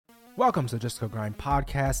Welcome to the Just Go Grind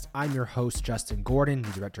podcast. I'm your host, Justin Gordon, the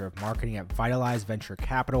Director of Marketing at Vitalize Venture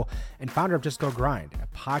Capital and founder of Just Go Grind, a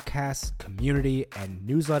podcast, community, and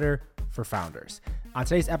newsletter for founders. On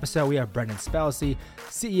today's episode, we have Brendan Spellacy,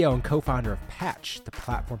 CEO and co-founder of Patch, the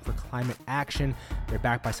platform for climate action. They're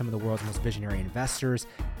backed by some of the world's most visionary investors,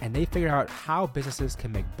 and they figured out how businesses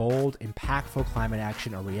can make bold, impactful climate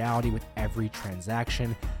action a reality with every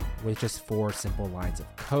transaction with just 4 simple lines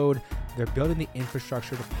of code. They're building the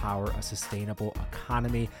infrastructure to power a sustainable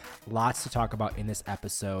economy. Lots to talk about in this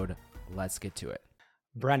episode. Let's get to it.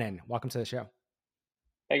 Brennan, welcome to the show.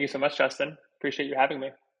 Thank you so much, Justin. Appreciate you having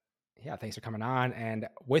me. Yeah, thanks for coming on. And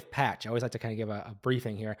with Patch, I always like to kind of give a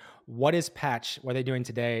briefing here. What is Patch? What are they doing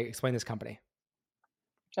today? Explain this company.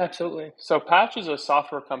 Absolutely. So Patch is a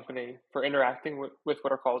software company for interacting with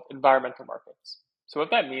what are called environmental markets. So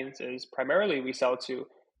what that means is primarily we sell to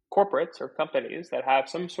corporates or companies that have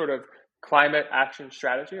some sort of climate action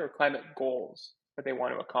strategy or climate goals that they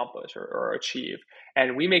want to accomplish or achieve.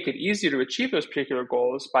 And we make it easier to achieve those particular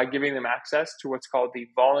goals by giving them access to what's called the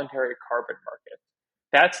voluntary carbon market.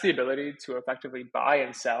 That's the ability to effectively buy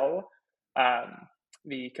and sell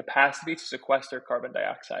the capacity to sequester carbon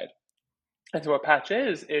dioxide. And so what Patch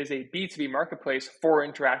is a B2B marketplace for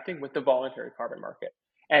interacting with the voluntary carbon market.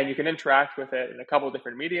 And you can interact with it in a couple of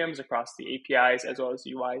different mediums across the APIs as well as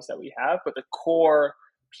UIs that we have. But the core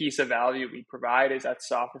piece of value we provide is that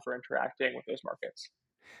software for interacting with those markets.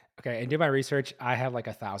 Okay, and do my research. I have like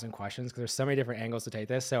 1,000 questions because there's so many different angles to take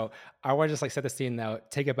this. So I want to just set the scene though,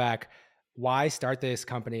 take it back. Why start this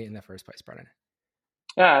company in the first place, Brennan?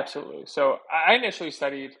 Yeah, absolutely. So I initially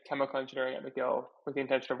studied chemical engineering at McGill with the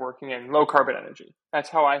intention of working in low carbon energy. That's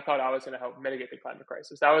how I thought I was going to help mitigate the climate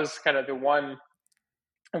crisis. That was kind of the one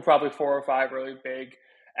and probably 4 or 5 really big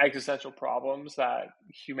existential problems that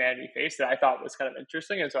humanity faced that I thought was kind of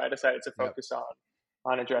interesting. And so I decided to focus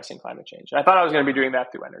on addressing climate change. And I thought I was going to be doing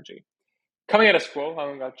that through energy. Coming out of school,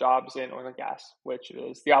 I got jobs in oil and gas, which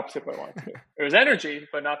is the opposite of what I wanted to do. It was energy,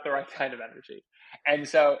 but not the right kind of energy. And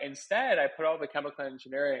so instead, I put all the chemical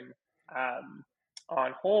engineering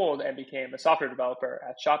on hold and became a software developer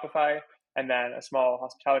at Shopify and then a small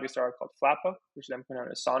hospitality startup called Flappa, which then became known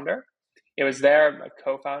as Sonder. It was there, my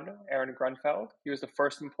co-founder, Aaron Grunfeld. He was the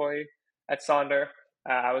first employee at Sonder.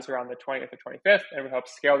 I was around the 20th or 25th, and we helped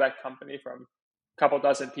scale that company from a couple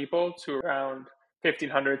dozen people to around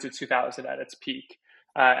 1,500 to 2,000 at its peak.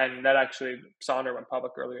 And that actually, Sonder went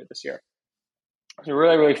public earlier this year. It was a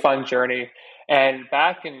really, really fun journey. And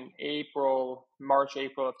back in March,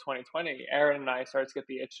 April of 2020, Aaron and I started to get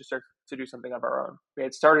the itch to start to do something of our own. We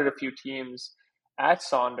had started a few teams at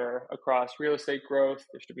Sonder across real estate growth,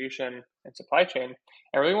 distribution, and supply chain.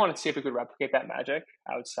 I really wanted to see if we could replicate that magic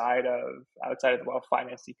outside of the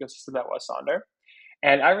well-financed ecosystem that was Sonder.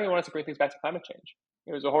 And I really wanted to bring things back to climate change.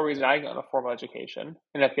 It was the whole reason I got a formal education.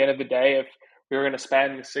 And at the end of the day, if we were going to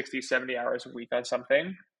spend 60, 70 hours a week on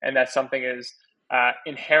something, and that something is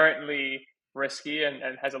inherently risky and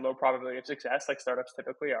has a low probability of success, like startups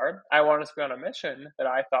typically are, I wanted to be on a mission that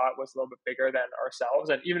I thought was a little bit bigger than ourselves.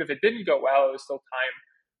 And even if it didn't go well, it was still time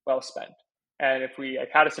well spent. And if we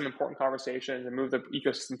had some important conversations and moved the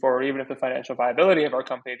ecosystem forward, even if the financial viability of our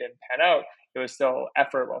company didn't pan out, it was still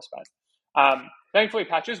effort well spent. Thankfully,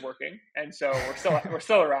 Patch is working, and so we're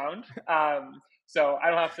still around. So I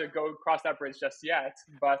don't have to go cross that bridge just yet,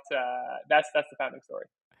 but that's the founding story.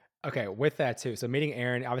 Okay, with that too. So meeting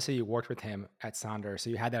Aaron, obviously you worked with him at Sonder,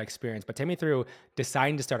 so you had that experience. But take me through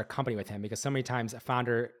deciding to start a company with him, because so many times a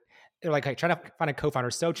founder, they're like, hey, trying to find a co-founder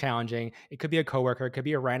is so challenging. It could be a coworker, it could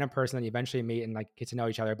be a random person that you eventually meet and get to know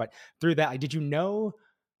each other. But through that, did you know,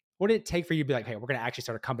 what did it take for you to be like, hey, we're going to actually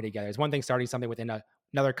start a company together? It's one thing starting something within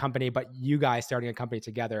another company, but you guys starting a company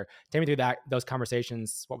together. Take me through those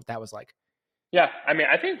conversations, what that was like. Yeah, I mean,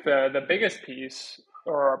 I think the biggest piece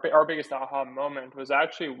or our biggest aha moment was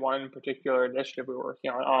actually one particular initiative we were working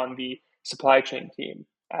on the supply chain team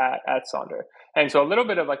at Sonder. And so a little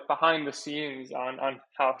bit of behind the scenes on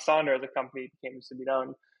how Sonder as a company came to be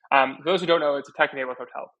known. For those who don't know, it's a tech-enabled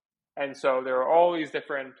hotel. And so there are all these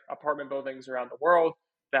different apartment buildings around the world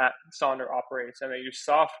that Sonder operates, and they use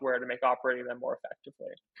software to make operating them more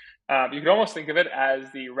effectively. You can almost think of it as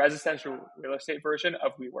the residential real estate version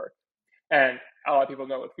of WeWork. And a lot of people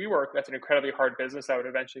know with WeWork, that's an incredibly hard business that would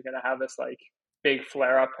eventually going to have this big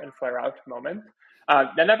flare up and flare out moment.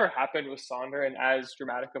 That never happened with Sonder in as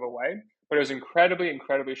dramatic of a way, but it was incredibly,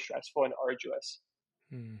 incredibly stressful and arduous.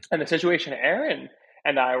 And the situation Aaron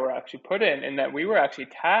and I were actually put in that we were actually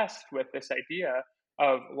tasked with this idea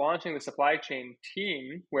of launching the supply chain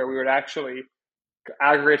team where we would actually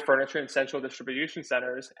aggregate furniture in central distribution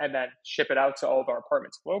centers and then ship it out to all of our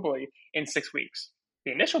apartments globally in 6 weeks.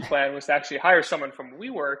 the initial plan was to actually hire someone from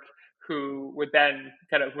WeWork who would then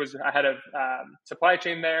kind of was ahead of supply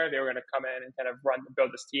chain there. They were going to come in and kind of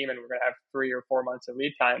build this team, and we're going to have 3 or 4 months of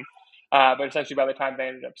lead time. But essentially, by the time they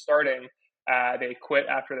ended up starting, they quit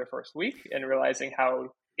after their first week and realizing how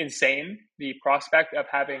insane the prospect of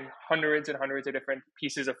having hundreds and hundreds of different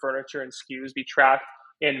pieces of furniture and SKUs be tracked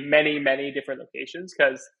in many, many different locations.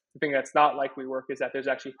 Because the thing that's not like WeWork is that there's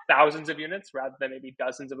actually thousands of units rather than maybe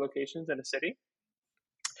dozens of locations in a city.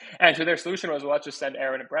 And so their solution was, well, let's just send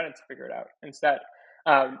Aaron and Brennan to figure it out instead.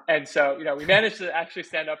 And so, we managed to actually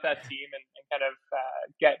stand up that team and kind of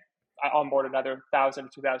get on board another 1,000 to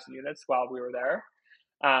 2,000 units while we were there.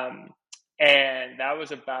 And that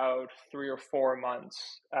was about 3 or 4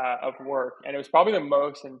 months of work. And it was probably the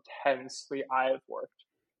most intensely I've worked,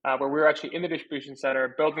 where we were actually in the distribution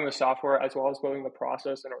center, building the software as well as building the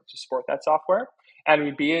process in order to support that software. And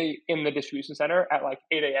we'd be in the distribution center at like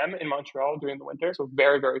 8 a.m. in Montreal during the winter, so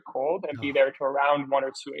very, very cold, and be there till around 1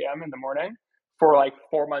 or 2 a.m. in the morning for like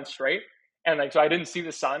 4 months straight. And like, so I didn't see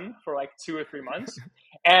the sun for like 2 or 3 months.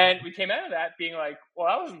 And we came out of that being like, well,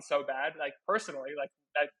 that wasn't so bad. Like personally, like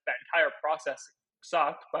that entire process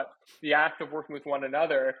sucked, but the act of working with one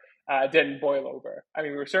another didn't boil over. I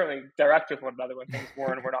mean, we were certainly direct with one another when things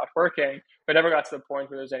were not working, but never got to the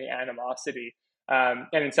point where there was any animosity. And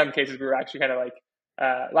in some cases, we were actually kind of like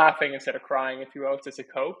laughing instead of crying, if you will, just to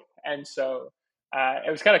cope. And so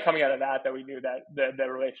it was kind of coming out of that we knew that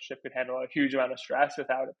the relationship could handle a huge amount of stress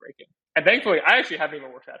without it breaking. And thankfully, I actually haven't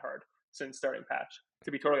even worked that hard since starting Patch,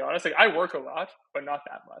 to be totally honest. Like, I work a lot, but not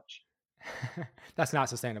that much. That's not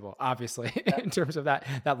sustainable, obviously, in terms of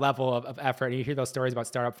that level of effort. And you hear those stories about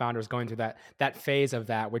startup founders going through that phase of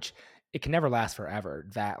that, which it can never last forever,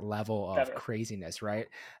 that level of craziness, right?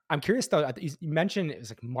 I'm curious though, you mentioned it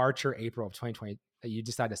was like March or April of 2020 that you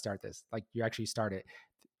decided to start this, like you actually started.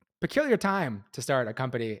 Peculiar time to start a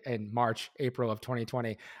company in March, April of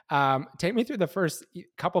 2020. Take me through the first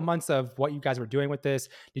couple months of what you guys were doing with this.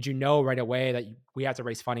 Did you know right away that we had to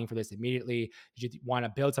raise funding for this immediately? Did you want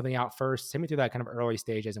to build something out first? Take me through that kind of early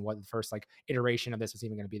stages and what the first like iteration of this was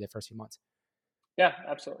even going to be the first few months. Yeah,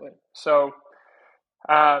 absolutely. So,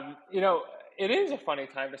 it is a funny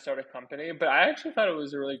time to start a company, but I actually thought it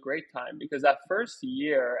was a really great time because that first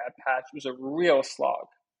year at Patch was a real slog.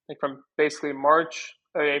 Like from basically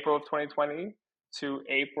April of 2020 to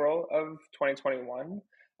April of 2021,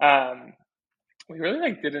 we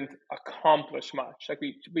really didn't accomplish much. Like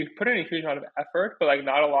we put in a huge amount of effort, but like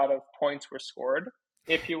not a lot of points were scored,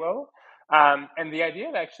 if you will. And the idea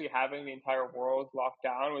of actually having the entire world locked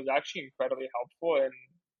down was actually incredibly helpful in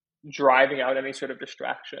driving out any sort of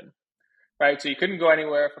distraction. Right. So you couldn't go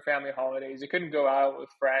anywhere for family holidays. You couldn't go out with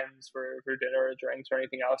friends for dinner or drinks or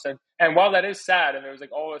anything else. And while that is sad, and there was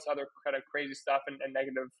like all this other kind of crazy stuff and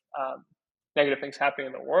negative things happening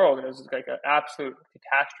in the world, and it was like an absolute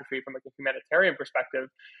catastrophe from like a humanitarian perspective.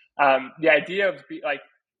 The idea of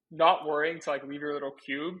not worrying to like leave your little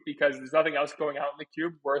cube because there's nothing else going out in the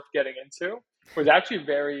cube worth getting into was actually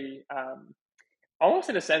very almost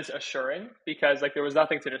in a sense assuring, because like there was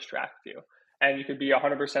nothing to distract you. And you could be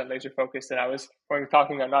 100% laser focused. And when we're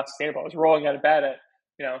talking about not sustainable, I was rolling out of bed at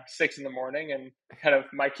 6 a.m. and kind of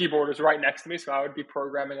my keyboard was right next to me, so I would be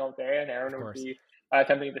programming all day, and Aaron would be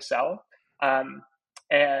attempting to sell.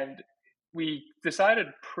 And we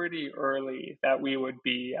decided pretty early that we would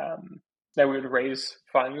raise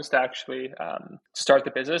funds to actually start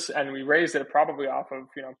the business, and we raised it probably off of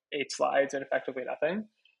 8 slides and effectively nothing.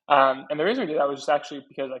 And the reason we did that was just actually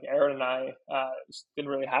because like Aaron and I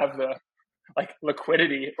didn't really have the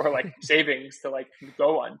liquidity or savings to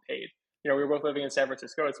go unpaid. We were both living in San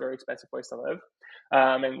Francisco. It's a very expensive place to live.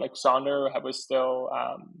 And Sonder was still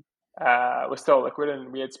liquid,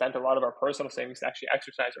 and we had spent a lot of our personal savings to actually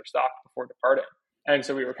exercise our stock before departing. And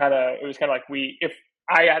so it was kind of if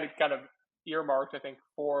I had kind of earmarked, I think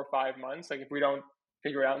 4 or 5 months, if we don't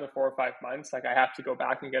figure it out in the 4 or 5 months, I have to go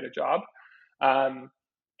back and get a job.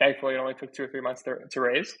 Thankfully, it only took 2 or 3 months to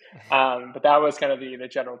raise. But that was kind of the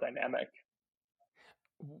general dynamic.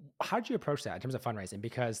 How did you approach that in terms of fundraising?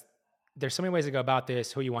 Because there's so many ways to go about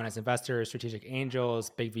this, who you want as investors, strategic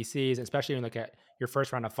angels, big VCs, especially when you look at your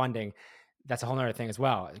first round of funding. That's a whole other thing as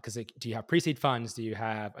well. Because do you have pre-seed funds? Do you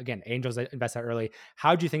have, again, angels that invest that early?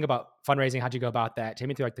 How do you think about fundraising? How do you go about that? Take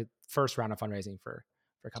me through the first round of fundraising for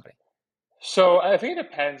a company. So I think it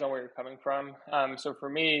depends on where you're coming from. So for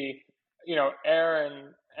me,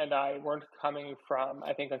 Aaron and I weren't coming from,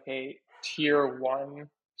 I think, a tier 1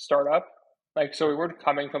 startup. So we weren't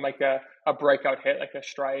coming from a breakout hit, like a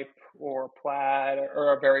Stripe or Plaid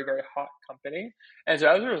or a very, very hot company. And so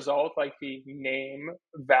as a result, the name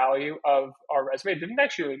value of our resume didn't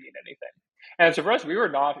actually really mean anything. And so for us, we were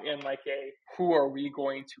not in like a who are we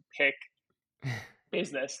going to pick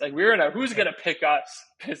business. Like we were in a who's going to pick us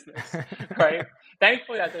business, right?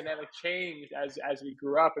 Thankfully, that dynamic changed as we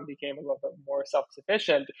grew up and became a little bit more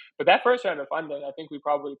self-sufficient. But that first round of funding, I think we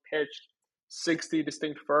probably pitched 60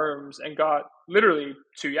 distinct firms and got literally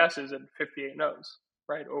 2 yeses and 58 no's,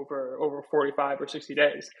 right? Over 45 or 60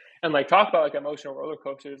 days. And like talk about like emotional roller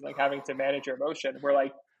coasters, like having to manage your emotion, where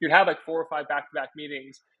like you'd have like 4 or 5 back-to-back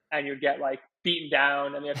meetings and you'd get like beaten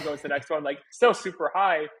down and you have to go to the next one, like still super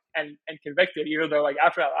high and convicted, even though like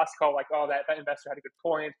after that last call, like, oh, that investor had a good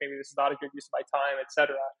point, maybe this is not a good use of my time,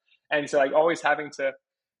 etc. And so like always having to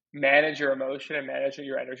manage your emotion and manage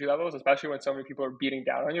your energy levels, especially when so many people are beating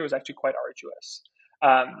down on you, was actually quite arduous.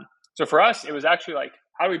 So for us, it was actually like,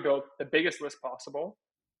 how do we build the biggest list possible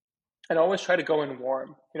and always try to go in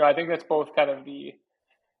warm? I think that's both kind of the,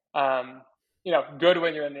 good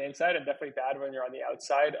when you're on the inside and definitely bad when you're on the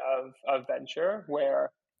outside of venture,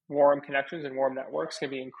 where warm connections and warm networks can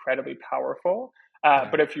be incredibly powerful.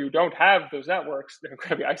 But if you don't have those networks, they're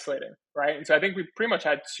incredibly isolating, right? And so I think we pretty much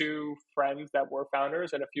had 2 friends that were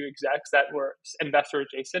founders and a few execs that were investor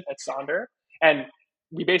adjacent at Sonder. And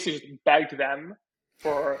we basically just begged them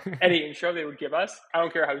for any intro they would give us. I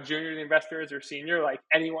don't care how junior the investor is or senior, like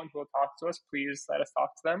anyone who will talk to us, please let us talk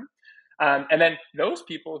to them. And then those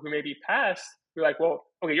people who maybe passed, we're like, well,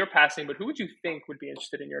 okay, you're passing, but who would you think would be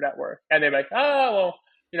interested in your network? And they're like, oh,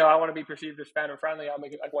 well, I want to be perceived as founder friendly. I'll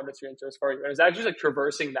make it like 1 to 3 intros for you. And it's actually like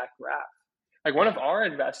traversing that graph. Like one of our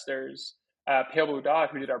investors, Pale Blue Dot,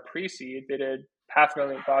 who did our pre-seed, they did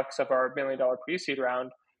 $500,000 of our $1 million pre-seed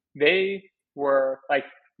round. They were like,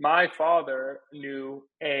 my father knew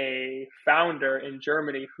a founder in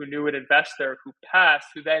Germany who knew an investor who passed,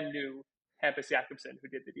 who then knew Hampus Jakobsen, who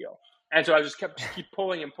did the deal. And so I just keep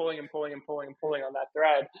pulling and pulling and pulling and pulling and pulling on that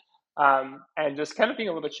thread, and just kind of being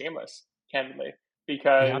a little bit shameless, candidly,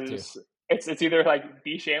 because it's either like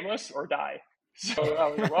be shameless or die. So I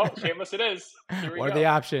was like, well, shameless it is. What are the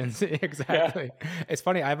options? Exactly. Yeah. It's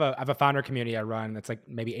funny. I have a founder community I run that's like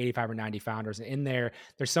maybe 85 or 90 founders. And in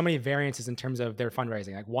there's so many variances in terms of their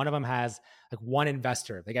fundraising. Like one of them has like one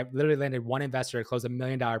investor. They got literally landed one investor to close $1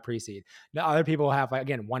 million pre-seed. Now other people have like,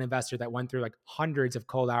 again, one investor that went through like hundreds of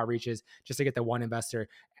cold outreaches just to get the one investor.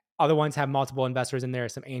 Other ones have multiple investors in there,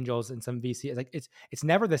 some angels and some VC. Like it's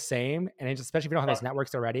never the same. And especially if you don't have those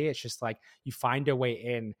networks already, it's just like you find a way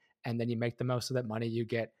in and then you make the most of that money you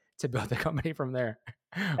get to build the company from there.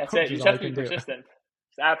 That's it. You just have to be persistent.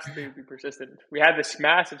 It's absolutely persistent. We had this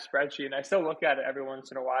massive spreadsheet, and I still look at it every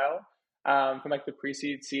once in a while, from like the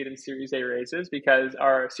pre-seed, seed, and Series A raises, because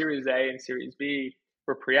our Series A and Series B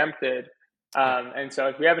were preempted, and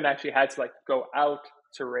so we haven't actually had to like go out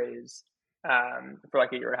to raise for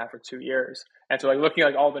like 1.5 years or 2 years. And so like looking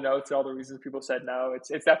at like all the notes and all the reasons people said no, it's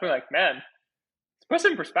definitely like, man, put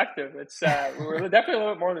some perspective. It's we're definitely a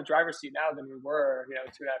little bit more in the driver's seat now than we were,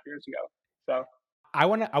 2.5 years ago. So I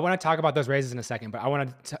want to talk about those raises in a second, but I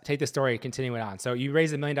want to take the story and continue it on. So you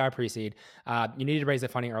raised $1 million pre-seed. You needed to raise the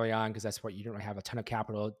funding early on because that's what you don't really have a ton of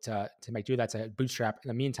capital to make do that, to bootstrap. In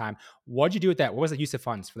the meantime, what did you do with that? What was the use of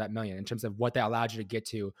funds for that $1 million in terms of what that allowed you to get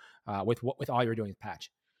to with all you were doing with Patch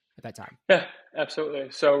at that time? Yeah,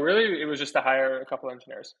 absolutely. So really, it was just to hire a couple of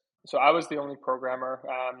engineers. So I was the only programmer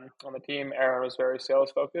on the team. Aaron was very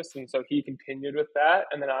sales focused, and so he continued with that.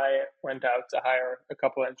 And then I went out to hire a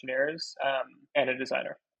couple of engineers and a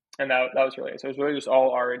designer, and that was really it. So it was really just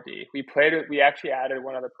all R&D. We actually added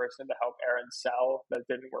one other person to help Aaron sell. That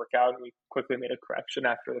didn't work out, and we quickly made a correction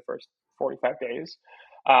after the first 45 days.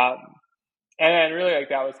 And then really, like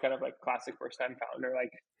that was kind of like classic first time founder.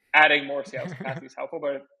 Like adding more sales capacity is helpful,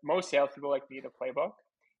 but most salespeople like need a playbook.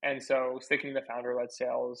 And so sticking to founder-led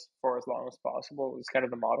sales for as long as possible was kind of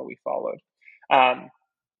the model we followed.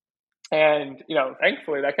 And,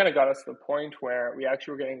 thankfully that kind of got us to the point where we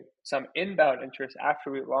actually were getting some inbound interest after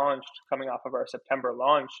we launched, coming off of our September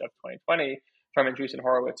launch of 2020 from Andreessen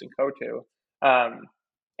Horowitz and Coatue.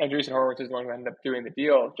 Andreessen Horowitz is the one who ended up doing the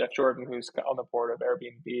deal, Jeff Jordan, who's on the board of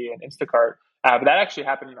Airbnb and Instacart. But that actually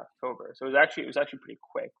happened in October. So it was actually pretty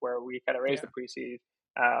quick, where we kind of raised the pre-seed,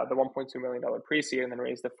 the $1.2 million pre-seed, and then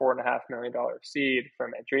raised the $4.5 million seed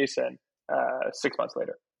from Andreessen 6 months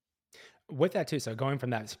later. With that too, so going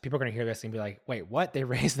from that, people are going to hear this and be like, "Wait, what? They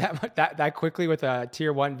raised that quickly with a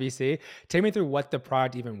tier 1 VC?" Take me through what the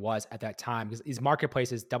product even was at that time, because these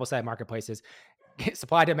marketplaces, double-sided marketplaces,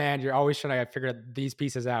 supply demand. You're always trying to figure these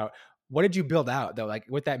pieces out. What did you build out though? Like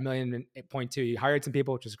with that $1.2 million, you hired some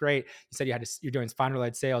people, which was great. You said you're doing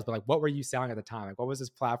founder-led sales, but like, what were you selling at the time? Like, what was this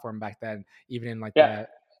platform back then, even in like at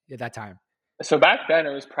that time? So back then,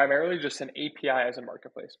 it was primarily just an API as a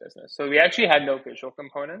marketplace business. So we actually had no visual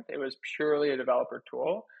component. It was purely a developer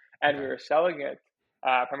tool, and we Okay. were selling it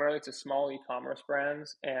primarily to small e-commerce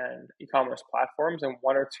brands and e-commerce platforms, and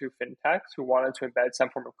one or two fintechs who wanted to embed some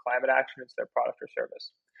form of climate action into their product or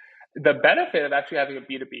service. The benefit of actually having a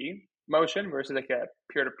B2B motion versus like a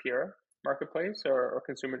peer-to-peer marketplace or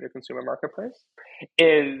consumer-to-consumer marketplace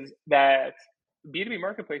is that B2B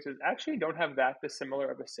marketplaces actually don't have that dissimilar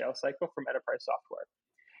of a sales cycle from enterprise software.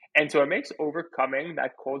 And so it makes overcoming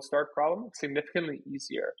that cold start problem significantly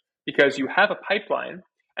easier because you have a pipeline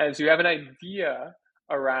and so you have an idea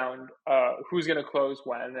around who's going to close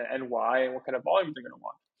when and why and what kind of volumes they're going to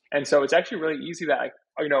want. And so it's actually really easy that,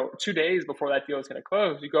 2 days before that deal is going to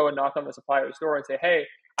close, you go and knock on the supplier's door and say, hey,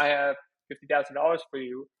 I have $50,000 for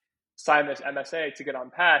you. Sign this MSA to get on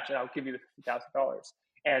patch and I'll give you the $50,000.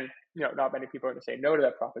 And, not many people are going to say no to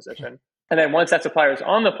that proposition. And then once that supplier is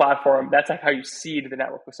on the platform, that's like how you seed the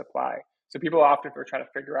network with supply. So people often are trying to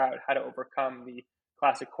figure out how to overcome the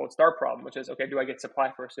classic cold start problem, which is, okay, do I get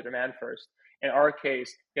supply first or demand first? In our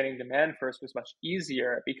case, getting demand first was much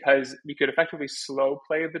easier because we could effectively slow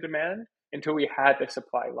play the demand until we had the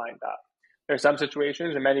supply lined up. There are some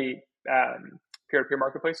situations in many peer-to-peer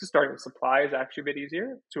marketplaces, starting with supply is actually a bit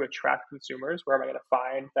easier to attract consumers. Where am I going to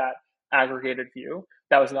find that aggregated view?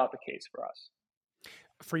 That was not the case for us.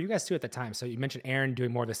 For you guys too at the time, so you mentioned Aaron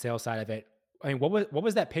doing more of the sales side of it. I mean, what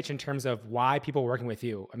was that pitch in terms of why people were working with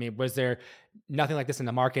you? I mean, was there nothing like this in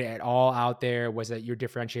the market at all out there? Was it you're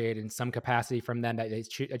differentiated in some capacity from them that they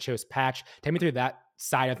chose Patch? Take me through that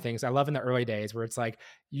side of things. I love in the early days where it's like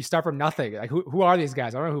you start from nothing. Like who are these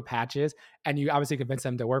guys? I don't know who Patch is, and you obviously convince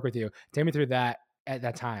them to work with you. Take me through that at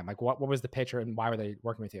that time. Like what was the pitch and why were they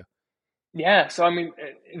working with you? Yeah, so I mean,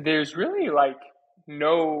 there's really like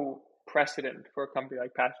no precedent for a company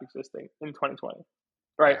like Patch existing in 2020,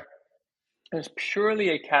 right? Yeah, It's purely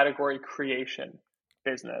a category creation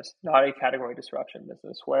business, not a category disruption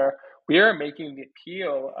business, where we are making the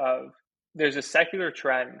appeal of there's a secular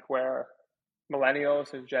trend where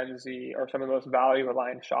millennials and Gen Z are some of the most value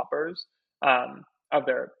aligned shoppers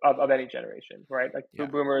of any generation, right? Like yeah.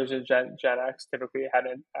 boomers and Gen X typically had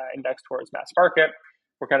an index towards mass market.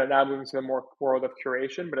 We're kind of now moving to the more world of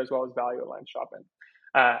curation, but as well as value aligned shopping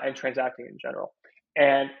and transacting in general.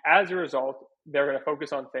 And as a result, they're going to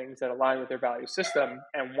focus on things that align with their value system.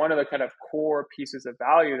 And one of the kind of core pieces of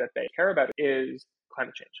value that they care about is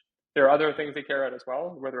climate change. There are other things they care about as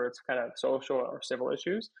well, whether it's kind of social or civil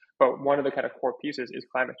issues. But one of the kind of core pieces is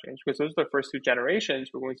climate change, because those are the first two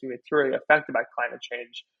generations who are going to be materially affected by climate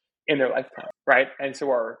change in their lifetime, right? And so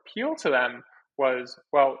our appeal to them was,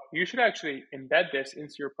 well, you should actually embed this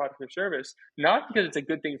into your product or service, not because it's a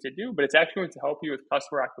good thing to do, but it's actually going to help you with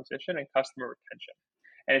customer acquisition and customer retention.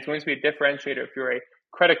 And it's going to be a differentiator if you're a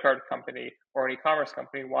credit card company or an e-commerce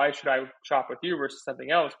company. Why should I shop with you versus something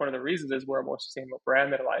else? One of the reasons is we're a more sustainable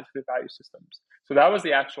brand that aligns with value systems. So that was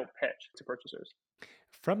the actual pitch to purchasers.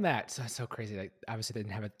 From that, so crazy. Like obviously they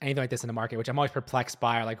didn't have anything like this in the market, which I'm always perplexed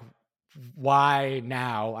by. Like why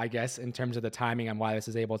now? I guess in terms of the timing on why this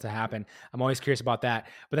is able to happen, I'm always curious about that.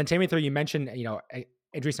 But then take me through. You mentioned,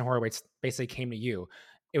 Andreessen Horowitz basically came to you.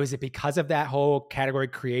 Was it because of that whole category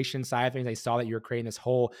creation side of things? They saw that you were creating this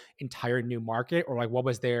whole entire new market, or like what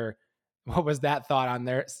was that thought on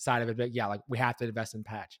their side of it? But yeah, like we have to invest in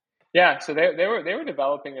Patch. Yeah, so they were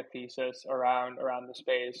developing a thesis around the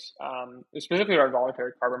space, specifically around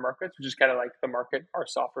voluntary carbon markets, which is kind of like the market our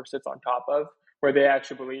software sits on top of, where they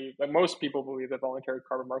actually believe, like most people believe, that voluntary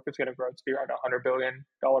carbon market is going to grow to be around $100 billion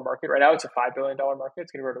market. Right now, it's a $5 billion market.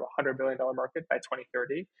 It's going to grow to $100 billion market by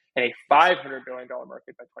 2030, and a Yes. $500 billion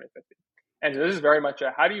market by 2050. And so this is very much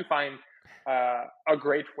how do you find a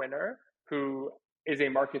great winner who is a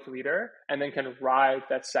market leader and then can ride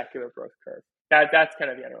that secular growth curve. That's kind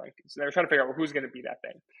of the underlying piece. So they were trying to figure out, well, who's going to be that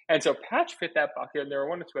thing. And so Patch fit that bucket, and there were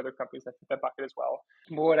one or two other companies that fit that bucket as well.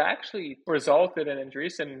 But what actually resulted in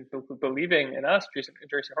Andreessen believing in us,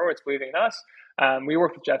 Andreessen Horowitz believing in us, we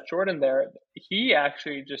worked with Jeff Jordan there. He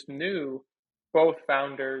actually just knew both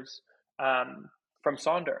founders from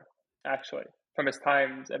Sonder, actually, from his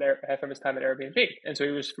time at Airbnb. And so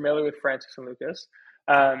he was familiar with Francis and Lucas.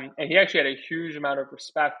 And he actually had a huge amount of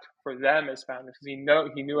respect for them as founders because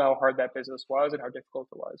he knew how hard that business was and how difficult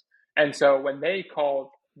it was. And so when they called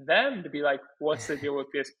them to be like, what's the deal with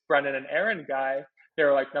this Brendan and Aaron guy? They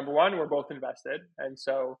were like, number one, we're both invested. And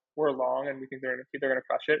so we're long and we think they're going to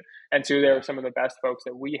crush it. And two, they were some of the best folks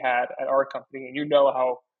that we had at our company. And you know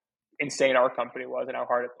how insane our company was and how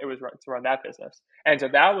hard it was to run that business. And so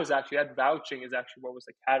that vouching is actually what was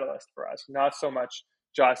the catalyst for us, not so much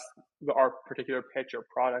just our particular pitch or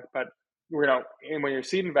product, but and when you're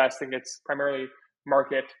seed investing, it's primarily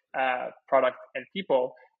market, product, and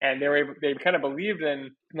people. And they kind of believed in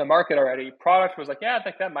the market already. Product was like, yeah, I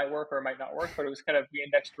think that might work or it might not work, but it was kind of, we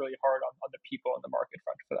indexed really hard on the people and the market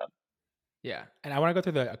front for them. Yeah. And I want to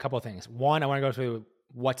go through a couple of things. One, I want to go through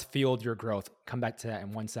what's fueled your growth. Come back to that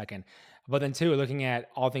in 1 second. But then two, looking at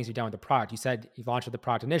all the things you've done with the product. You said you launched with the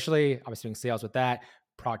product initially, obviously doing sales with that.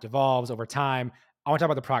 Product evolves over time. I want to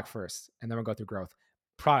talk about the product first, and then we'll go through growth.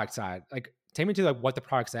 Product side, like take me to like what the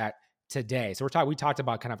product's at today. So we talked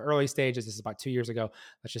about kind of early stages. This is about 2 years ago,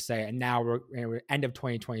 let's just say, and now we're end of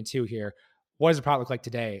 2022 here. What does the product look like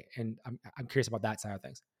today? And I'm curious about that side of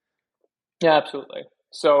things. Yeah, absolutely.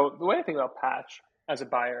 So the way I think about Patch as a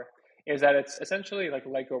buyer is that it's essentially like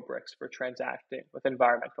Lego bricks for transacting with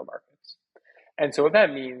environmental markets. And so what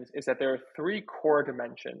that means is that there are three core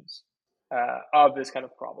dimensions of this kind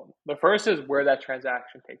of problem. The first is where that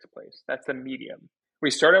transaction takes place. That's the medium. We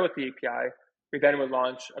started with the API. We then would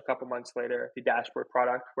launch a couple months later the dashboard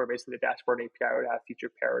product, where basically the dashboard API would have feature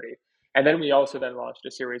parity. And then we also then launched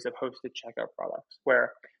a series of hosted checkout products,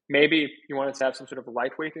 where maybe you wanted to have some sort of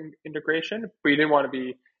lightweight integration, but you didn't want to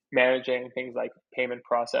be managing things like payment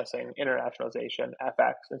processing, internationalization,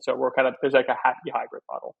 FX. And so there's like a happy hybrid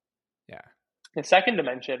model. Yeah. The second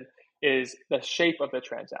dimension is the shape of the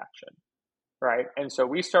transaction, right? And so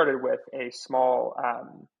we started with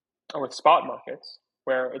with spot markets,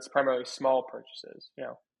 where it's primarily small purchases,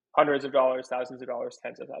 hundreds of dollars, thousands of dollars,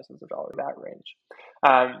 tens of thousands of dollars, that range.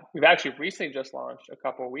 We've actually recently just launched a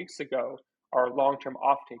couple of weeks ago our long-term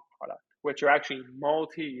offtake product, which are actually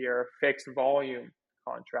multi-year fixed volume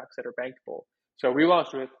contracts that are bankable. So we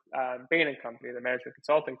launched with Bain & Company, the management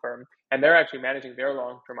consulting firm, and they're actually managing their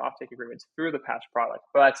long-term offtake agreements through the Patch product.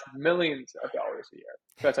 But that's millions of dollars a year.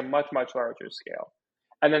 So that's a much, much larger scale.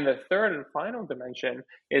 And then the third and final dimension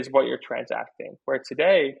is what you're transacting, where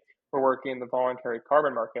today we're working in the voluntary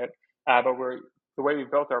carbon market, but the way we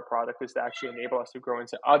built our product is to actually enable us to grow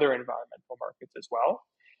into other environmental markets as well.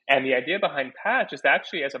 And the idea behind Patch is to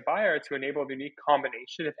actually, as a buyer, to enable the unique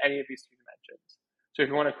combination of any of these three dimensions. So if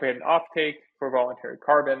you want to create an offtake for voluntary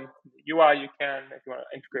carbon, the UI you can. If you want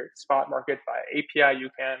to integrate the spot market via API, you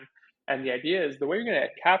can. And the idea is the way you're going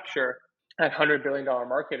to capture that $100 billion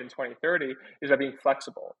market in 2030 is by being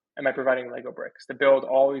flexible and by providing Lego bricks to build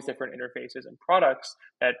all these different interfaces and products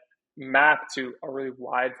that map to a really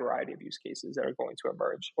wide variety of use cases that are going to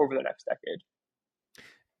emerge over the next decade.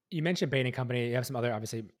 You mentioned Bain & Company. You have some other,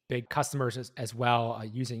 obviously, big customers as well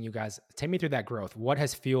using you guys. Take me through that growth. What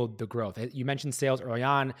has fueled the growth? You mentioned sales early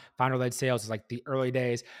on. Founder-led sales is like the early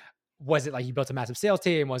days. Was it like you built a massive sales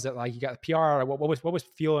team? Was it like you got PR? What was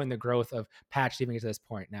fueling the growth of Patch to even get to this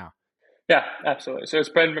point now? Yeah, absolutely. So it's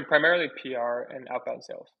been primarily PR and outbound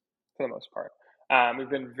sales for the most part. We've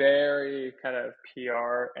been very kind of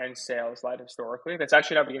PR and sales led historically. That's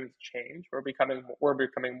actually now beginning to change. We're becoming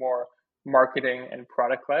more marketing and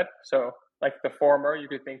product led. So like the former, you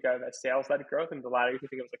could think of as sales led growth, and the latter you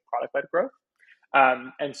could think of as like product led growth.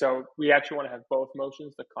 And so we actually want to have both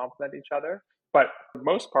motions to complement each other. But for the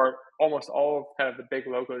most part, almost all of kind of the big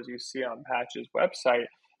logos you see on Patch's website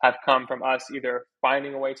have come from us either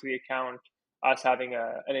finding a way to the account, us having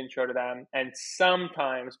an intro to them, and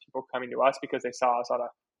sometimes people coming to us because they saw us on a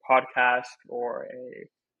podcast or a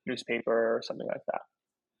newspaper or something like that.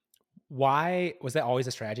 Why was that always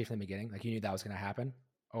a strategy from the beginning? Like you knew that was going to happen,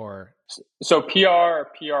 or so PR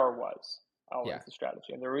was always the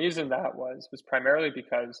strategy, and the reason that was primarily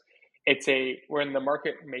because we're in the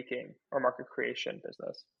market making or market creation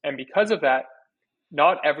business, and because of that,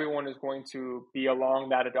 not everyone is going to be along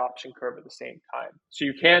that adoption curve at the same time. So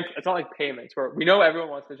it's not like payments where we know everyone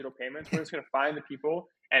wants digital payments. We're just going to find the people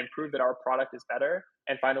and prove that our product is better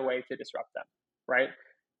and find a way to disrupt them, right?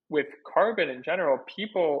 With carbon in general,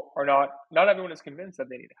 people are not everyone is convinced that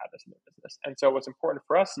they need to have this in their business. And so what's important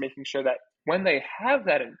for us is making sure that when they have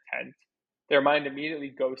that intent, their mind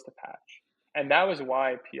immediately goes to Patch. And that was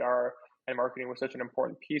why PR and marketing was such an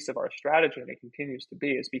important piece of our strategy, and it continues to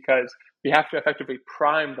be, is because we have to effectively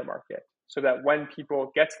prime the market so that when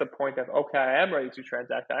people get to the point of, okay, I am ready to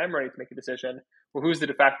transact, I am ready to make a decision, well, who's the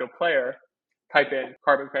de facto player? Type in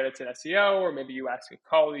carbon credits in SEO, or maybe you ask a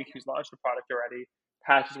colleague who's launched a product already.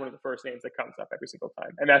 Patch is one of the first names that comes up every single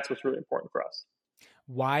time. And that's what's really important for us.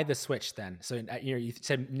 Why the switch then? So you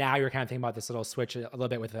said now you're kind of thinking about this little switch a little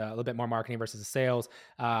bit with a little bit more marketing versus the sales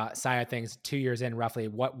side of things. 2 years in, roughly,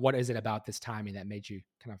 what is it about this timing that made you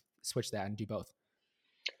kind of switch that and do both?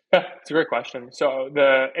 Yeah, it's a great question. So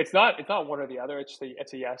it's not one or the other. It's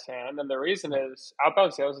a yes and. And the reason is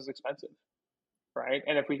outbound sales is expensive, right?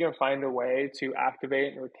 And if we can find a way to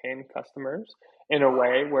activate and retain customers in a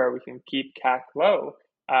way where we can keep CAC low,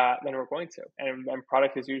 then we're going to. And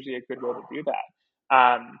product is usually a good way to do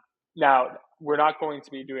that. Now, we're not going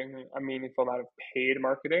to be doing a meaningful amount of paid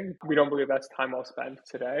marketing. We don't believe that's time well spent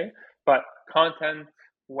today, but content,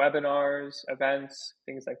 webinars, events,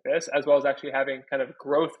 things like this, as well as actually having kind of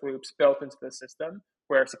growth loops built into the system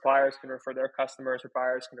where suppliers can refer their customers or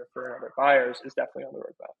buyers can refer other buyers is definitely on the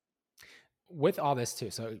roadmap. With all this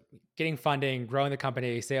too, so getting funding, growing the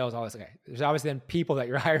company, sales, all this. Okay, there's obviously then people that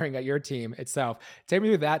you're hiring at your team itself. Take me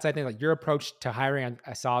through that. So I think like your approach to hiring.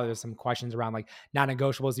 I saw there's some questions around like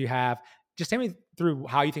non-negotiables you have. Just take me through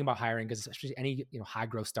how you think about hiring, because especially any high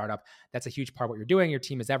growth startup, that's a huge part of what you're doing. Your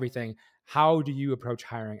team is everything. How do you approach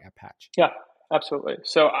hiring at Patch? Yeah, absolutely.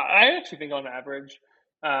 So I actually think on average,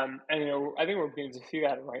 and I think we're beginning to see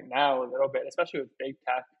that right now a little bit, especially with big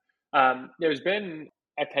tech. There's been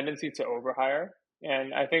a tendency to overhire,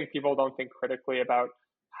 and I think people don't think critically about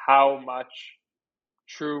how much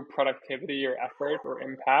true productivity or effort or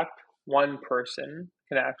impact one person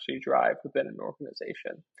can actually drive within an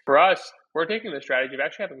organization. For us, we're taking the strategy of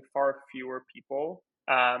actually having far fewer people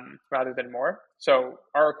rather than more. So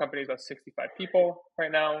our company is about 65 people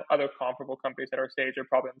right now. Other comparable companies at our stage are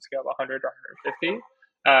probably on the scale of 100 or 150.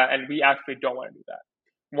 And we actually don't want to do that.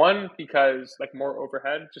 One, because like more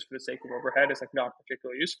overhead, just for the sake of overhead, is like not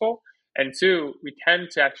particularly useful. And two, we tend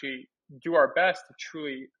to actually do our best to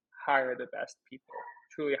truly hire the best people,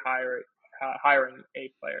 truly hiring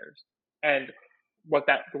A players. And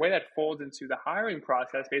the way that folds into the hiring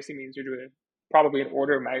process basically means you're doing probably an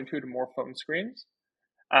order of magnitude more phone screens.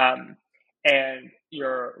 And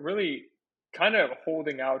you're really kind of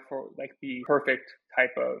holding out for like the perfect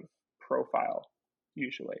type of profile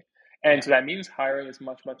usually. And so that means hiring is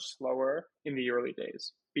much, much slower in the early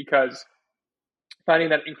days, because finding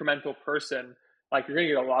that incremental person, like you're going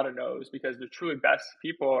to get a lot of no's, because the truly best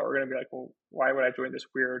people are going to be like, well, why would I join this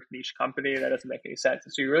weird niche company? That doesn't make any sense.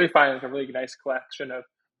 And so you really find like a really nice collection of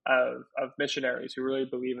missionaries who really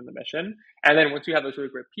believe in the mission. And then once you have those really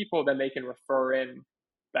great people, then they can refer in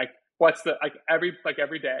like,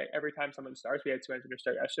 every day, every time someone starts, we had 2 engineers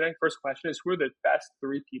start yesterday. First question is, who are the best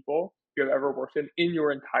 3 people you have ever worked in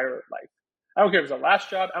your entire life? I don't care if it was a last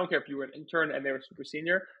job. I don't care if you were an intern and they were super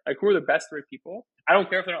senior. Like, who are the best 3 people? I don't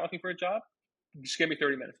care if they're not looking for a job. Just give me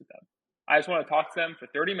 30 minutes with them. I just want to talk to them for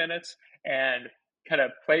 30 minutes and kind of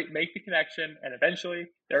make the connection. And eventually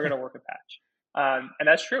they're going to work a Patch. And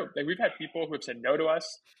that's true. Like, we've had people who have said no to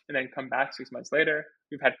us and then come back 6 months later.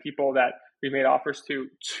 We've had people that we made offers to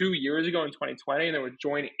 2 years ago in 2020 and then would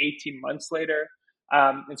join 18 months later.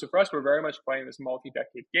 And so for us, we're very much playing this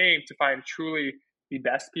multi-decade game to find truly the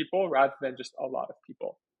best people rather than just a lot of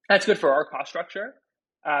people. That's good for our cost structure,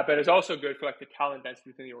 but it's also good for like the talent density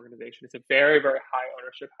within the organization. It's a very, very high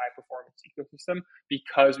ownership, high performance ecosystem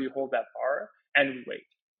because we hold that bar and we wait.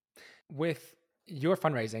 With your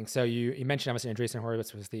fundraising, so you mentioned obviously Andreessen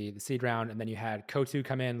Horowitz was the seed round, and then you had Coatue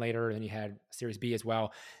come in later, and then you had Series B as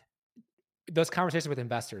well. Those conversations with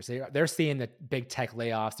investors, they're seeing the big tech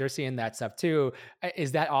layoffs. They're seeing that stuff too.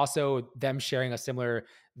 Is that also them sharing a similar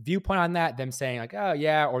viewpoint on that? Them saying like, oh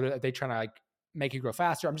yeah, or are they trying to like make you grow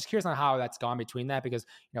faster? I'm just curious on how that's gone between that, because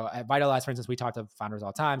at Vitalize, for instance, we talk to founders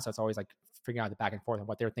all the time, so it's always like figuring out the back and forth of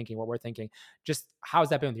what they're thinking, what we're thinking. Just how's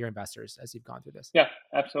that been with your investors as you've gone through this? Yeah,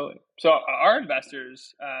 absolutely. So our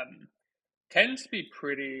investors tend to be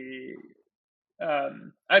pretty,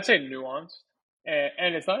 I'd say nuanced.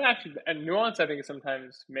 And it's not actually, and nuance I think is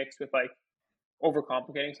sometimes mixed with like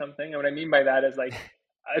overcomplicating something. And what I mean by that is like,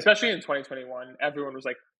 especially in 2021, everyone was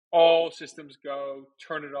like, all systems go,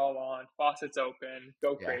 turn it all on, faucets open,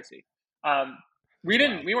 go crazy.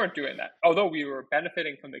 We weren't doing that. Although we were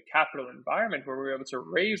benefiting from the capital environment where we were able to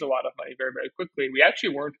raise a lot of money very, very quickly, we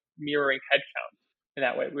actually weren't mirroring headcount in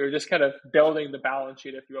that way. We were just kind of building the balance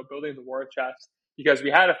sheet, if you will, building the war chest, because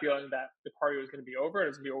we had a feeling that the party was going to be over and it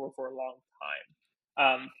was going to be over for a long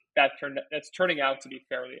time. That's turning out to be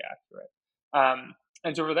fairly accurate.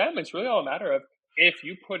 And so for them, it's really all a matter of, if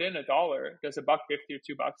you put in $1, does $1.50 or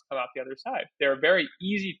 $2 come out the other side? There are very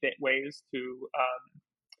easy ways to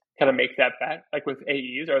kind of make that bet. Like with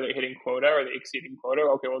AEs, are they hitting quota? Are they exceeding quota?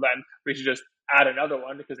 Okay, well then we should just add another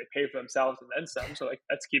one because they pay for themselves and then some. So like,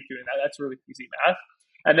 let's keep doing that. That's really easy math.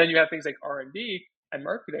 And then you have things like R&D and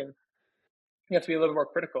marketing. You have to be a little more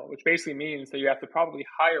critical, which basically means that you have to probably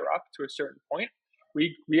hire up to a certain point.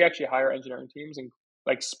 We actually hire engineering teams in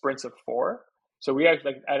like sprints of 4. So we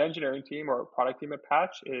actually, like, an engineering team or a product team at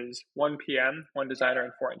Patch is 1 PM, 1 designer,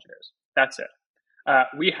 and 4 engineers. That's it.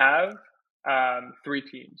 We have 3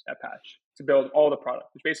 teams at Patch to build all the product,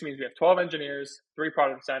 which basically means we have 12 engineers, 3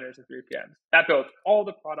 product designers, and 3 PMs. That builds all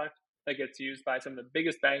the product that gets used by some of the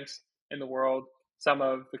biggest banks in the world, some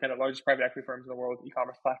of the kind of largest private equity firms in the world,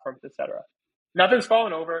 e-commerce platforms, etc. Nothing's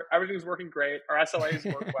fallen over. Everything's working great. Our SLAs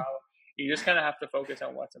work well. You just kind of have to focus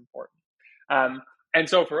on what's important. And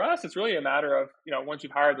so for us, it's really a matter of, once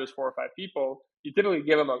you've hired those 4 or 5 people, you typically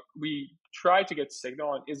give them we try to get signal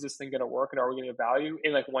on, is this thing going to work and are we going to get value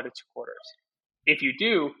in like 1 to 2 quarters? If you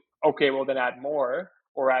do, okay, well then add more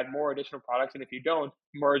additional products. And if you don't,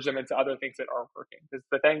 merge them into other things that aren't working. Because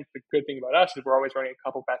the good thing about us is we're always running a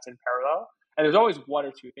couple bets in parallel and there's always 1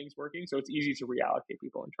 or 2 things working. So it's easy to reallocate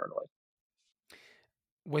people internally.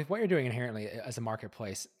 With what you're doing inherently as a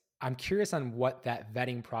marketplace, I'm curious on what that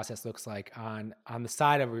vetting process looks like on the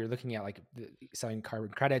side of where you're looking at like selling carbon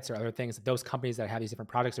credits or other things that those companies that have these different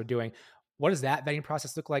products are doing. What does that vetting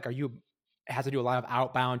process look like? Have to do a lot of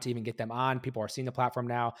outbound to even get them on? People are seeing the platform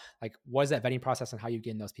now. Like, what is that vetting process and how you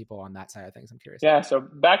get those people on that side of things? I'm curious. Yeah. So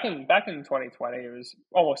back in 2020, it was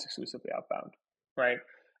almost exclusively outbound, right?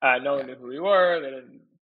 No one knew who we were. They didn't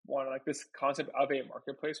want to, like, this concept of a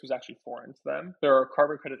marketplace was actually foreign to them. There are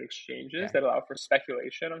carbon credit exchanges that allow for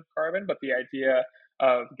speculation on carbon, but the idea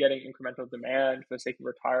of getting incremental demand for the sake of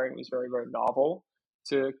retiring was very, very novel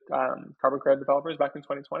to carbon credit developers back in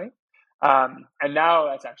 2020. And now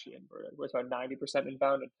that's actually inverted. We're about 90%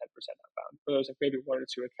 inbound and 10% outbound. For those like maybe 1 or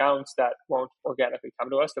 2 accounts that won't organically come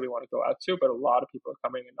to us that we want to go out to, but a lot of people are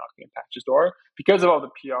coming and knocking at Patch's door because of all the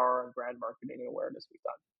PR and brand marketing and awareness we've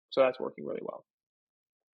done. So that's working really well.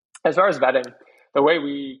 As far as vetting, the way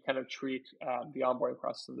we kind of treat the onboarding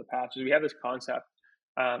process of the Patch is we have this concept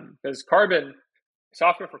because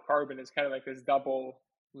software for carbon is kind of like this double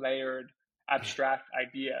layered abstract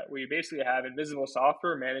idea where you basically have invisible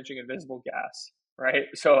software managing invisible gas, right?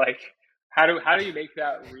 So like, how do you make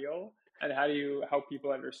that real, and how do you help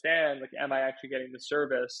people understand, like, am I actually getting the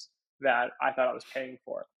service that I thought I was paying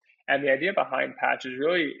for? And the idea behind Patch is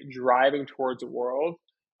really driving towards a world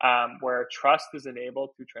where trust is enabled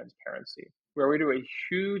through transparency, where we do a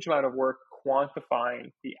huge amount of work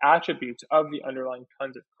quantifying the attributes of the underlying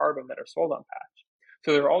tons of carbon that are sold on Patch.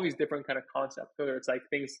 So there are all these different kind of concepts, whether it's like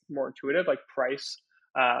things more intuitive, like price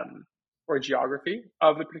or geography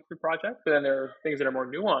of the particular project. But then there are things that are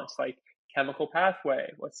more nuanced, like chemical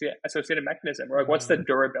pathway, what's the associated mechanism, or like what's the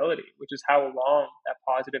durability, which is how long that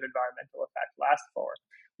positive environmental effect lasts for.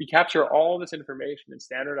 We capture all this information and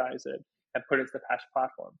standardize it and put it into the Patch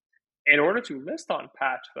platform. In order to list on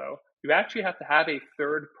Patch, though, you actually have to have a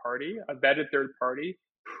third party, a vetted third party,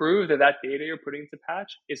 prove that that data you're putting into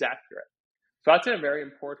Patch is accurate. So that's a very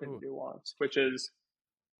important nuance, which is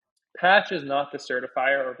Patch is not the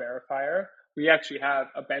certifier or verifier. We actually have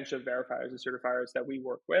a bench of verifiers and certifiers that we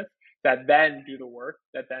work with that then do the work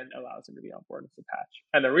that then allows them to be onboarded to Patch.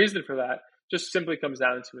 And the reason for that just simply comes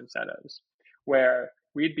down to incentives, where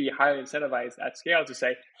we'd be highly incentivized at scale to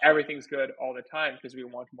say everything's good all the time because we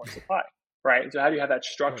want more supply, right? And so how do you have that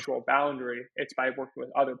structural boundary? It's by working with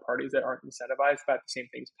other parties that aren't incentivized by the same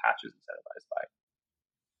things Patch is incentivized by.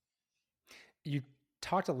 You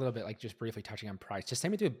talked a little bit, like just briefly touching on price. Just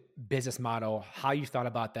take me through a business model, how you thought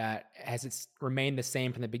about that. Has it remained the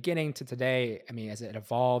same from the beginning to today? I mean, has it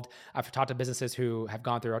evolved? I've talked to businesses who have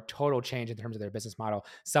gone through a total change in terms of their business model.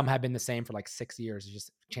 Some have been the same for like 6 years,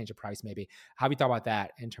 just change the price maybe. How have you thought about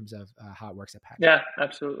that in terms of how it works at Patch? Yeah,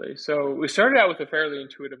 absolutely. So we started out with a fairly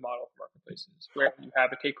intuitive model for marketplaces where you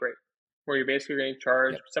have a take rate, where you're basically getting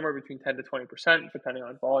charged somewhere between 10 to 20%, depending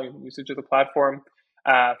on volume and usage of the platform,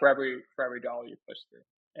 for every dollar you push through.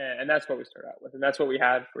 And that's what we started out with. And that's what we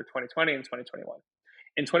had for 2020 and 2021.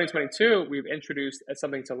 In 2022, we've introduced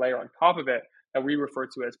something to layer on top of it that we refer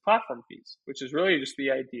to as platform fees, which is really just the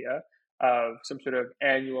idea of some sort of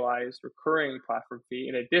annualized recurring platform fee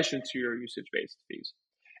in addition to your usage-based fees.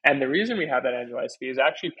 And the reason we have that annualized fee is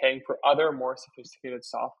actually paying for other more sophisticated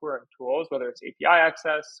software and tools, whether it's API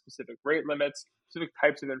access, specific rate limits, specific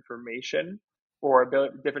types of information, or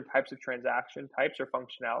different types of transaction types or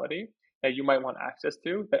functionality that you might want access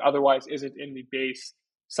to that otherwise isn't in the base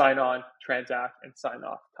sign on, transact, and sign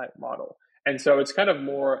off type model. And so it's kind of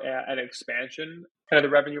more an expansion, kind of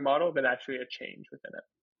the revenue model, than actually a change within it.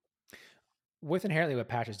 With inherently what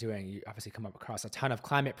Patch is doing, you obviously come up across a ton of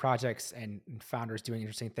climate projects and founders doing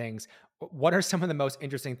interesting things. What are some of the most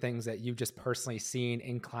interesting things that you've just personally seen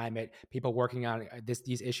in climate, people working on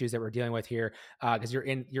these issues that we're dealing with here? Because you're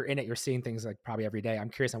in it, you're seeing things like probably every day.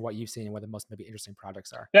 I'm curious on what you've seen and what the most maybe interesting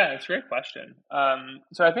projects are. Yeah, it's a great question.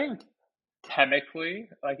 So I think chemically,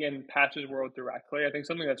 like in Patch's world directly, I think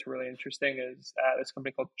something that's really interesting is this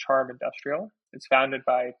company called Charm Industrial. It's founded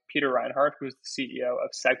by Peter Reinhardt, who's the CEO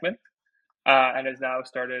of Segment. And has now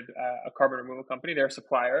started a carbon removal company. They're a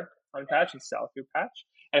supplier on Patch and sell through Patch.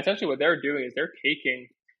 And essentially what they're doing is they're taking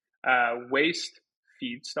waste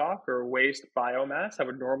feedstock or waste biomass that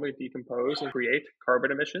would normally decompose and create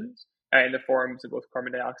carbon emissions in the forms of both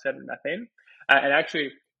carbon dioxide and methane, and actually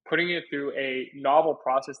putting it through a novel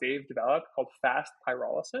process they've developed called fast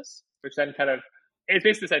pyrolysis, which then kind of it's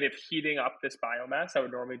basically this idea of heating up this biomass that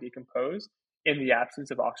would normally decompose in the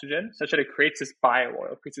absence of oxygen, such that it creates this bio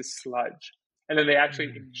oil, creates this sludge. And then they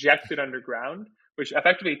actually inject it underground, which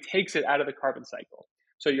effectively takes it out of the carbon cycle.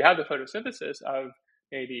 So you have the photosynthesis of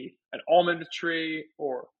maybe an almond tree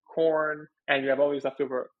or corn, and you have all these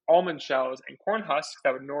leftover almond shells and corn husks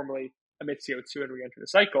that would normally emit CO2 and re-enter the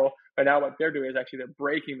cycle. But now what they're doing is actually they're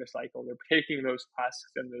breaking the cycle. They're taking those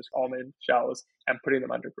husks and those almond shells and putting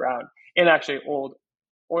them underground in actually old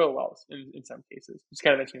oil wells in some cases. It's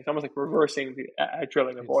kind of interesting. It's almost like reversing the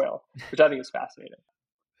drilling of oil, which I think is fascinating.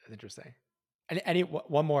 That's interesting. Any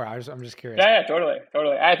one more? I'm just curious. Yeah, totally.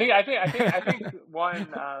 I think one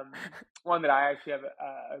that I actually have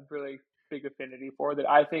a really big affinity for that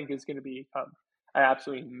I think is going to become an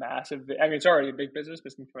absolutely massive. I mean, it's already a big business, but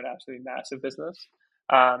it's going to become an absolutely massive business.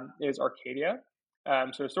 Is Arcadia.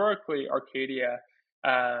 So historically, Arcadia,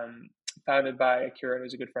 founded by Kieran,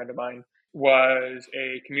 who's a good friend of mine, was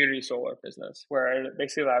a community solar business where it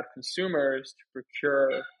basically allowed consumers to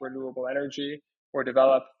procure renewable energy or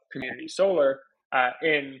develop community solar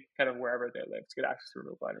in kind of wherever they live to get access to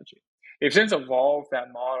renewable energy. They've since evolved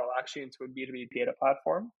that model actually into a B2B data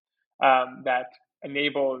platform that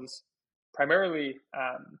enables primarily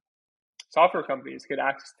software companies to get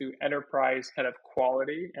access to enterprise kind of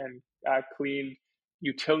quality and clean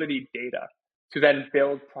utility data to then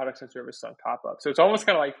build products and services on top of. So it's almost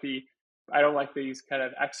kind of like I don't like these kind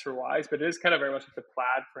of X or Y's, but it is kind of very much like the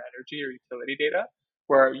Plaid for energy or utility data,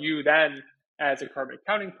 where you then, as a carbon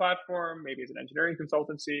accounting platform, maybe as an engineering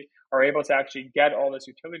consultancy, are able to actually get all this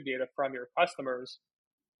utility data from your customers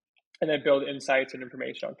and then build insights and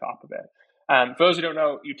information on top of it. For those who don't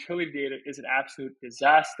know, utility data is an absolute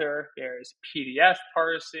disaster. There's PDF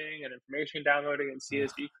parsing and information downloading and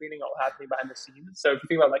CSV cleaning all happening behind the scenes. So if you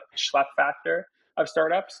think about like the schlep factor of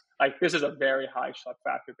startups, like this is a very high schlep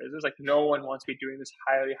factor business. Like no one wants to be doing this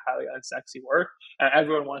highly, highly unsexy work.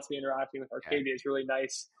 Everyone wants to be interacting with Arcadia's really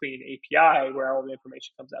nice, clean API where all the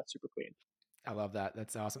information comes out super clean. I love that.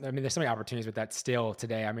 That's awesome. I mean, there's so many opportunities with that still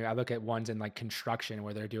today. I mean, I look at ones in like construction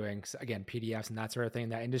where they're doing, again, PDFs and that sort of thing in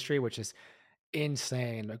that industry, which is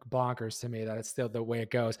insane, like bonkers to me that it's still the way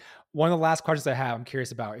it goes. One of the last questions I have, I'm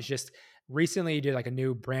curious about is just recently you did like a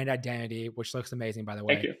new brand identity, which looks amazing, by the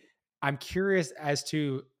way. Thank you. I'm curious as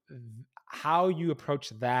to how you approach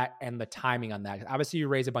that and the timing on that. Obviously you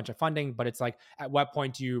raise a bunch of funding, but it's like, at what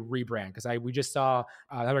point do you rebrand? Because we just saw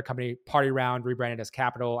another company, Party Round, rebranded as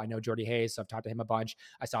Capital. I know Jordy Hayes, so I've talked to him a bunch.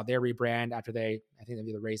 I saw their rebrand after I think they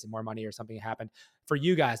either raised more money or something happened. For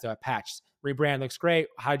you guys though, at Patch, rebrand looks great.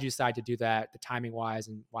 How did you decide to do that, the timing wise,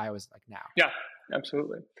 and why it was like now? Yeah,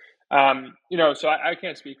 absolutely. So I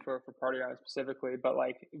can't speak for Party Round specifically, but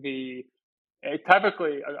like a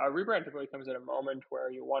rebrand typically comes at a moment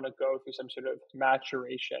where you want to go through some sort of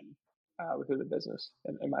maturation within the business,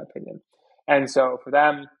 in my opinion. And so for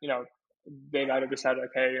them, they might have decided,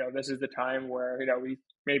 okay, this is the time where, we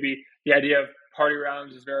maybe the idea of Party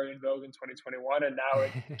Rounds is very in vogue in 2021, and now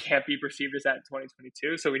it can't be perceived as that in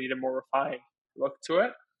 2022. So we need a more refined look to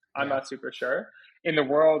it. I'm not super sure. In the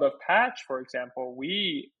world of Patch, for example,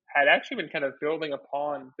 we had actually been kind of building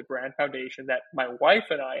upon the brand foundation that my wife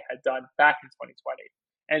and I had done back in 2020.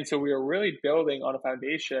 And so we were really building on a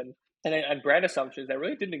foundation and brand assumptions that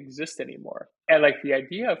really didn't exist anymore. And like the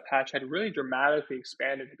idea of Patch had really dramatically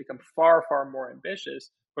expanded to become far, far more ambitious,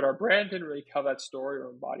 but our brand didn't really tell that story or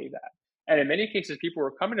embody that. And in many cases, people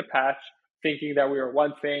were coming to Patch thinking that we were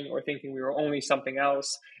one thing or thinking we were only something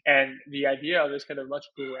else. And the idea of this kind of much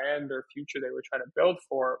grander future they were trying to build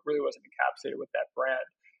for really wasn't encapsulated with that brand.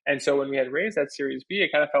 And so when we had raised that Series B,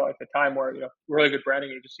 it kind of felt like the time where, really good branding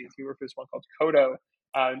agencies. We worked with this one called Kodo,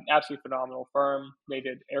 an absolutely phenomenal firm. They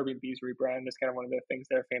did Airbnb's rebrand. That's kind of one of the things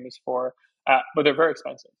they're famous for. But they're very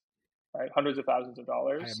expensive, right? Hundreds of thousands of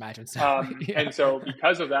dollars. I imagine so. And so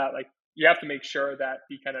because of that, like you have to make sure that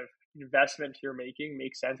the kind of investment you're making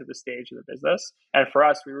makes sense at the stage of the business. And for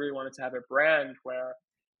us, we really wanted to have a brand where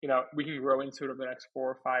we can grow into it over the next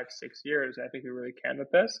 4, 5, 6 years. And I think we really can with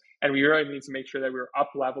this. And we really need to make sure that we're up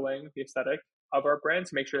leveling the aesthetic of our brand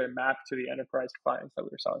to make sure they map to the enterprise clients that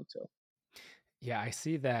we're selling to. Yeah, I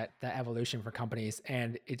see that evolution for companies,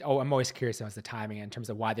 and I'm always curious as the timing in terms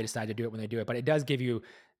of why they decide to do it when they do it. But it does give you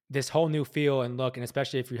this whole new feel and look, and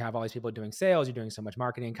especially if you have all these people doing sales, you're doing so much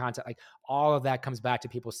marketing content, like all of that comes back to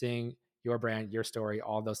people seeing your brand, your story,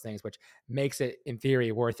 all those things, which makes it in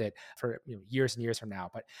theory worth it for years and years from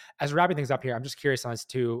now. But as we're wrapping things up here, I'm just curious as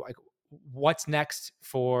to like what's next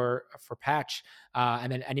for Patch,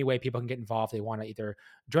 and then any way people can get involved. They want to either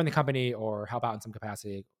join the company or help out in some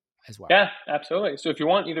capacity as well. Yeah, absolutely. So if you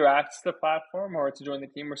want either access to the platform or to join the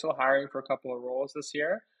team, we're still hiring for a couple of roles this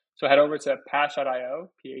year. So head over to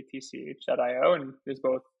patch.io, patch.io, and there's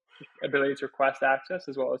both ability to request access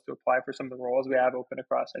as well as to apply for some of the roles we have open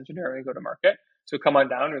across engineering and go-to-market. So come on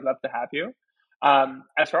down. We'd love to have you.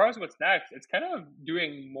 As far as what's next, it's kind of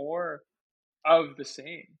doing more of the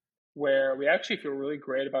same, where we actually feel really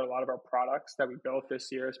great about a lot of our products that we built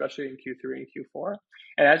this year, especially in Q3 and Q4.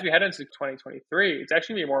 And as we head into 2023, it's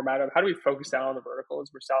actually more a matter of how do we focus down on the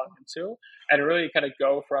verticals we're selling into and really kind of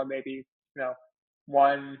go from maybe,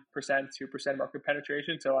 1%, 2% market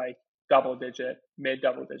penetration to like mid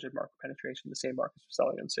double digit market penetration, the same markets we're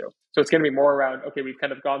selling into. So it's going to be more around, okay, we've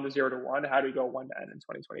kind of gone to 0 to 1. How do we go 1 to N in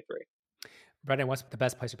 2023? Brendan, what's the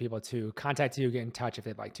best place for people to contact you, get in touch if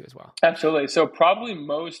they'd like to as well? Absolutely. So probably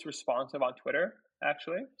most responsive on Twitter,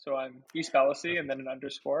 actually. So I'm East Fallacy and then an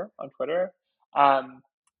underscore on Twitter.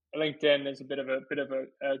 LinkedIn is a bit of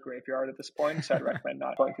a graveyard at this point, so I'd recommend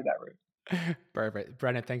not going through that route. Perfect.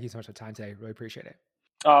 Brendan, thank you so much for the time today. Really appreciate it.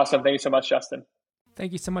 Awesome. Thank you so much, Justin.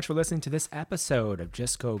 Thank you so much for listening to this episode of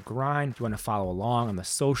Just Go Grind. If you want to follow along on the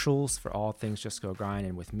socials for all things Just Go Grind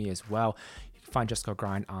and with me as well, you can find Just Go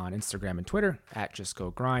Grind on Instagram and Twitter at Just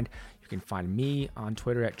Go Grind. You can find me on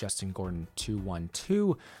Twitter at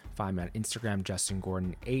JustinGordon212. Find me on Instagram,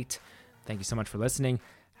 JustinGordon8. Thank you so much for listening.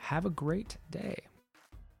 Have a great day.